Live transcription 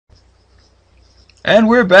And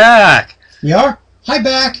we're back! We are? Hi,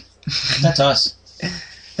 back! That's us.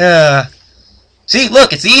 See,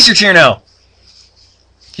 look, it's the Easter Cirno!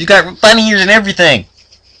 She's got bunny ears and everything!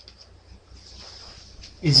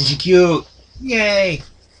 Isn't she cute? Yay!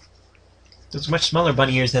 Those are much smaller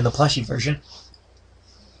bunny ears than the plushie version.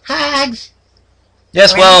 Hugs!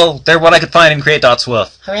 Yes, Hooray. well, they're what I could find in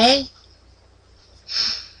Create.swift. Hooray!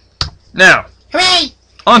 Now, Hooray!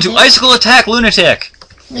 on to Icicle Attack, Lunatic!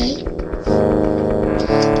 Me?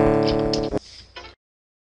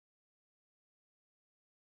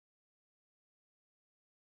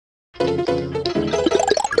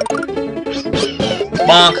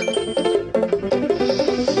 Bonk.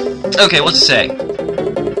 Okay, what's it say?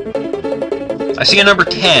 I see a number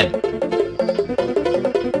 10.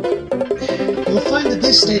 You'll find that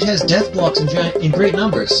this stage has death blocks in great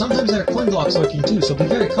numbers. Sometimes there are coin blocks lurking too, so be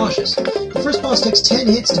very cautious. The first boss takes 10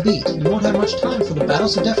 hits to beat. You won't have much time for the battle,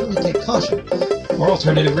 so definitely take caution. Or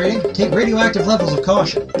alternative rating, take radioactive levels of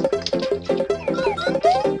caution.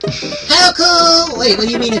 How cool! Wait, what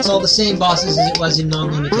do you mean it's all the same bosses as it was in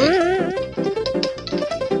non-Lunatic?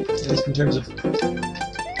 At least in terms of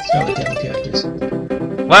Scarlet demo characters.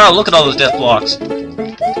 Wow, look at all those death blocks.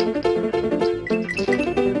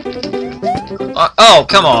 Oh,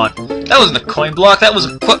 come on. That wasn't a coin block, that was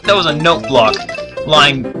a note block.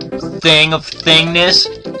 Line thing of thingness.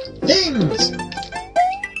 Things!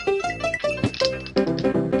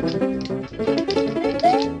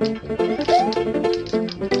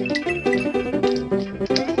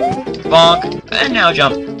 Bonk. And now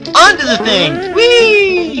jump onto the thing!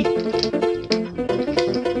 Whee!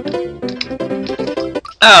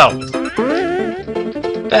 Ow!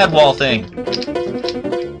 Bad wall thing.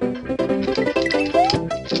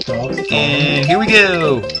 And here we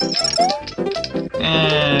go!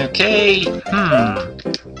 Okay,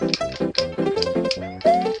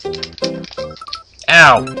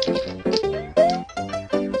 Ow!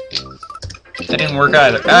 That didn't work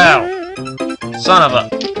either. Ow! Son of a...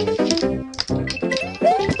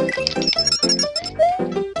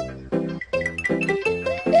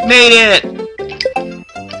 Made it!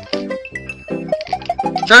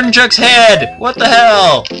 Jordan Chuck's head! What the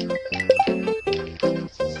hell?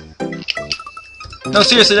 No,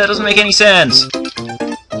 seriously, that doesn't make any sense.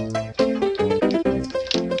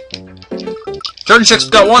 Jordan Chuck's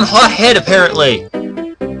got one hot head, apparently.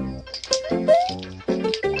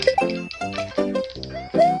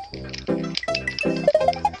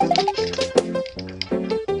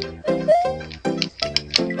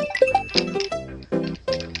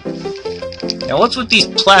 Now, what's with these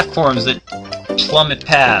platforms that plummet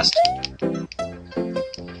past?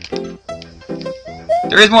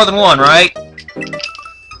 There is more than one, right?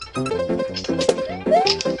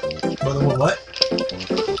 More than one what?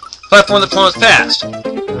 Platform that plummets past.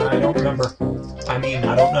 I don't remember. I mean,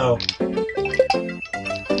 I don't know.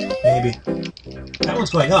 Maybe. That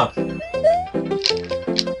one's going up.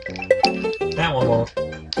 That one won't.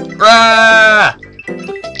 Rah!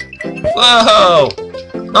 Whoa!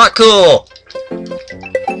 Not cool!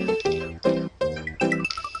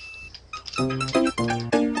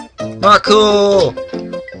 Not cool!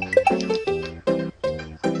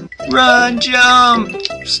 Run, jump!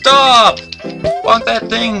 Stop! Bonk that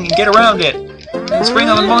thing and get around it. And spring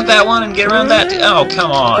up and bonk that one and get around that. Oh,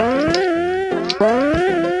 come on.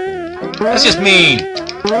 That's just mean.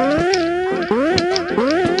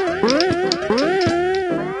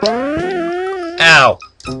 Ow.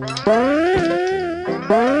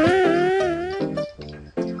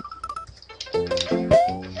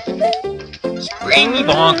 Spring me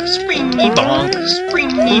bonk, spring me bonk,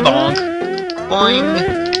 spring me bonk. Boing.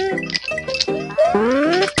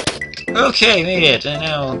 Okay, made it. And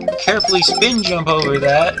now carefully spin jump over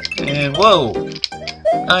that. And whoa.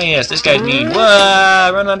 Ah yes, this guy's mean.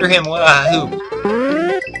 Wah! Run under him. Wahoo.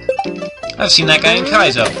 I've seen that guy in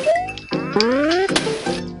Kaizo.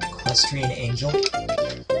 Equestrian Angel.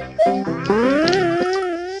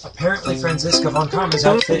 Apparently, Franziska von Karma's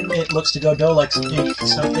outfit, it looks to go like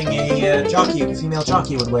something a female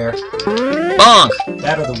jockey would wear. Bonk!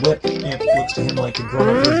 That or the whip, it looks to him like a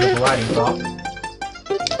grown-up version of a riding crop.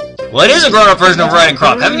 Well, it is a grown-up version of riding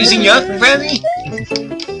crop. Haven't you seen Young Franny?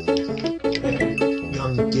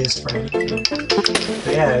 Young Gist Franny.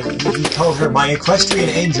 But yeah, he called her my equestrian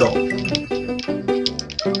angel.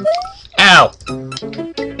 Ow!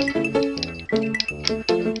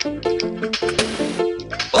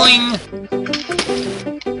 Boing!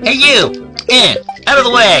 Hey you! Out of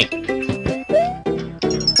the way!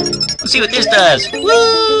 Let's see what this does. Woo!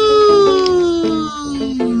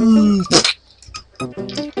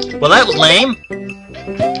 Well, that was lame.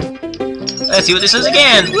 Let's see what this does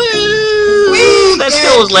again. Woo! That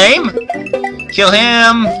still was lame. Kill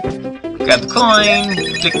him. Grab the coin.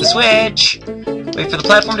 Click the switch. Wait for the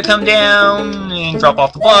platform to come down. And drop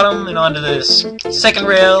off the bottom and onto this second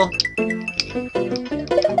rail.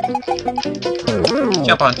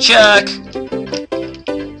 Jump on Chuck.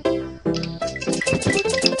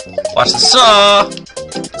 Watch the saw.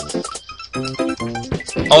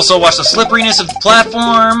 Also watch the slipperiness of the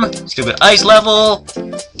platform. Stupid ice level.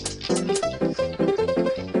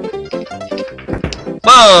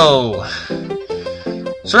 Whoa!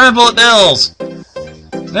 Surround bullet bills!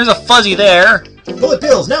 There's a fuzzy there. Bullet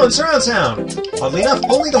bills, now in surround sound! Oddly enough,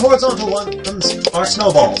 only the horizontal ones are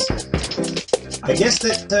snowballs. I guess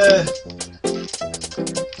that,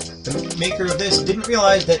 the maker of this didn't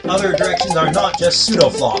realize that other directions are not just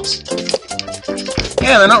pseudo-flops.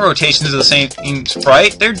 Yeah, they're not rotations of the same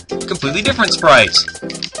sprite, they're completely different sprites.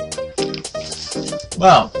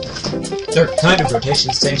 Well, they're kind of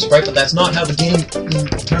rotations, same sprite, but that's not how the game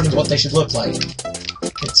determines what they should look like.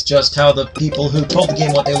 It's just how the people who told the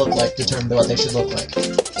game what they look like determined what they should look like.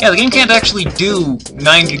 Yeah, the game can't actually do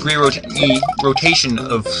 90-degree rotation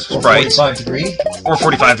of sprites. Or 45-degree. Or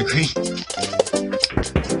 45-degree.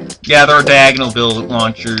 Yeah, there are diagonal build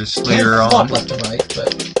launchers later on. Flop left and right,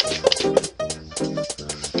 but...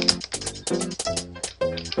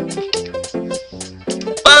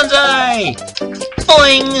 Banzai!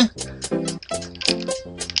 Boing!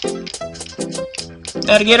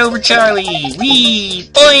 Now to get over Charlie! Wee!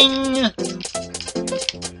 Boing!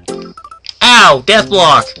 Ow! Death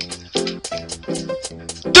block!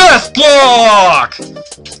 Death block!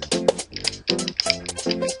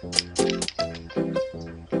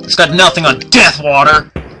 It's got nothing on Death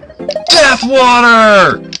Water! Death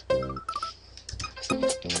Water!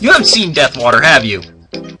 You haven't seen Death Water, have you?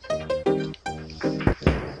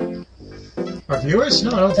 Our viewers?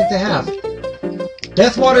 No, I don't think they have.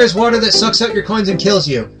 Death water is water that sucks out your coins and kills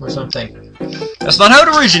you, or something. That's not how it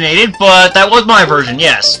originated, but that was my version,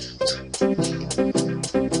 yes.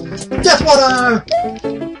 Death water!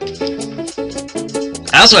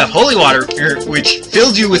 I also have Holy Water, which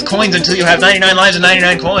fills you with coins until you have 99 lives and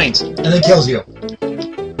 99 coins. And then kills you.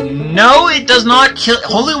 No, it does not kill...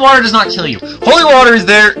 Holy Water does not kill you. Holy Water is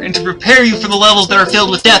there to prepare you for the levels that are filled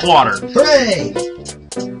with Death Water. Hooray!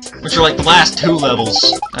 Which are like the last 2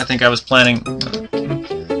 levels. I think I was planning...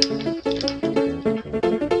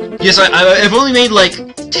 Yes, I've only made like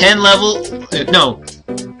 10 level... no.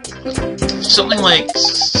 Something like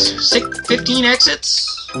 15 exits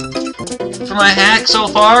for my hack so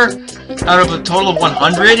far, out of a total of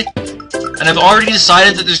 100. And I've already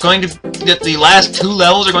decided that that the last 2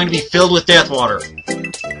 levels are going to be filled with Death Water.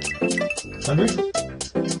 100?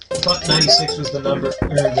 I thought 96 was the number,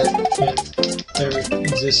 that there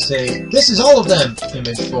exists a "this is all of them"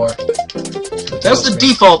 image for. That's the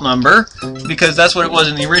default number, because that's what it was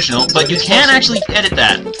in the original, but you can actually edit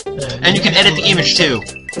that. And you can edit the image too.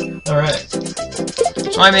 Alright.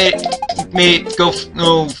 So I made it go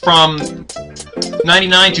from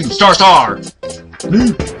 99 to star.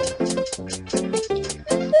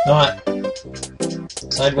 Not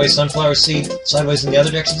sideways sunflower seed, sideways in the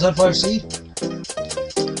other direction sunflower seed?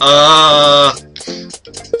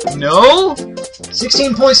 No?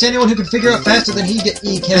 16 points to anyone who can figure out faster than he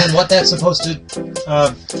can what that's supposed to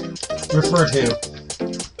refer to.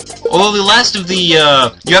 Although the last of the,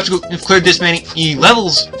 you have to have cleared this many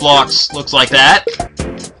levels blocks, looks like that.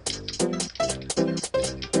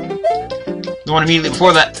 The one immediately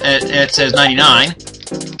before that, it says 99.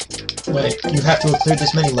 Wait, you have to have cleared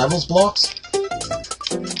this many levels blocks?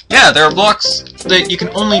 Yeah, there are blocks that you can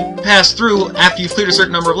only pass through after you've cleared a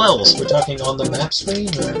certain number of levels. We're talking on the map screen,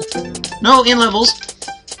 or...? No, in levels.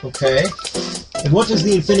 Okay. And what does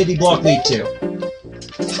the infinity block lead to?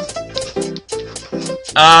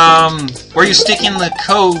 Where you stick in the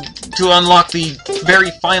code to unlock the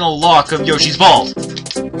very final lock of Yoshi's Vault.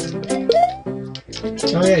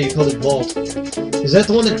 Oh yeah, you called it Vault. Is that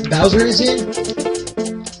the one that Bowser is in?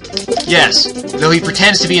 Yes, though he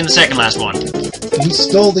pretends to be in the second last one. He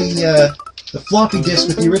stole the floppy disk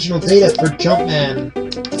with the original data for Jumpman,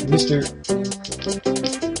 Mr.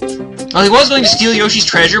 Well, he was going to steal Yoshi's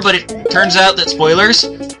treasure, but it turns out that spoilers.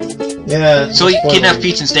 Yeah. So he kidnapped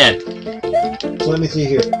Peach instead. So let me see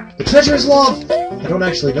here. The treasure is love! I don't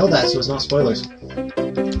actually know that, so it's not spoilers.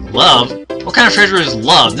 Love? What kind of treasure is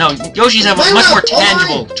love? No, Yoshi's have a much more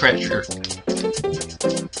tangible treasure.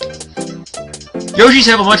 Yoshi's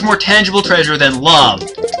have a much more tangible treasure than love.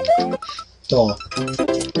 Duh.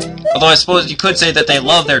 Although I suppose you could say that they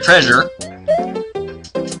love their treasure.